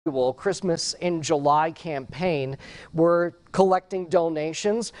Christmas in July campaign. We're collecting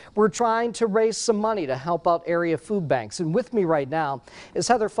donations. We're trying to raise some money to help out area food banks. And with me right now is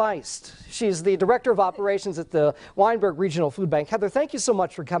Heather Feist. She's the Director of Operations at the Weinberg Regional Food Bank. Heather, thank you so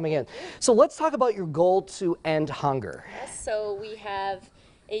much for coming in. So let's talk about your goal to end hunger. Yes, so we have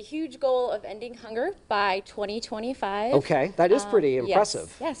a huge goal of ending hunger by 2025. Okay, that is pretty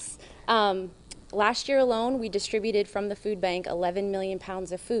impressive. Yes. Last year alone, we distributed from the food bank 11 million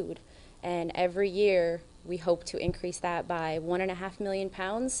pounds of food, and every year we hope to increase that by 1.5 million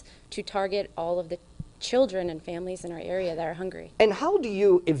pounds to target all of the children and families in our area that are hungry. And how do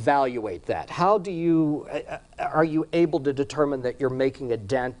you evaluate that? How do you, are you able to determine that you're making a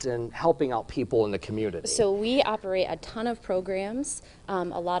dent and helping out people in the community? So we operate a ton of programs, a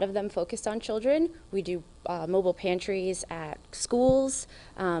lot of them focused on children. We do mobile pantries at schools.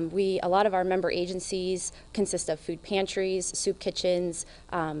 A lot of our member agencies consist of food pantries, soup kitchens,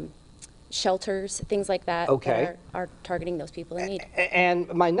 shelters, things like that, that are targeting those people in need.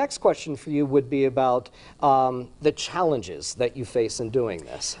 And my next question for you would be about the challenges that you face in doing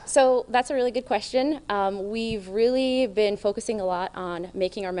this. So that's a really good question. We've really been focusing a lot on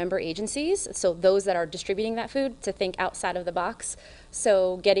making our member agencies, so those that are distributing that food, to think outside of the box.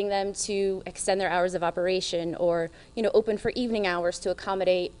 So getting them to extend their hours of operation, or open for evening hours to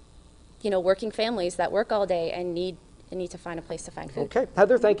accommodate working families that work all day and need to find a place to find food. Okay,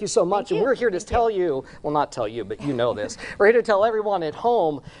 Heather, thank you so much. And we're here to tell you, well, not tell you, but you know this. We're here to tell everyone at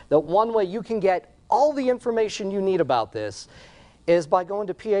home that one way you can get all the information you need about this is by going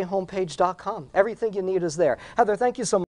to PAHomepage.com. Everything you need is there. Heather, thank you so much.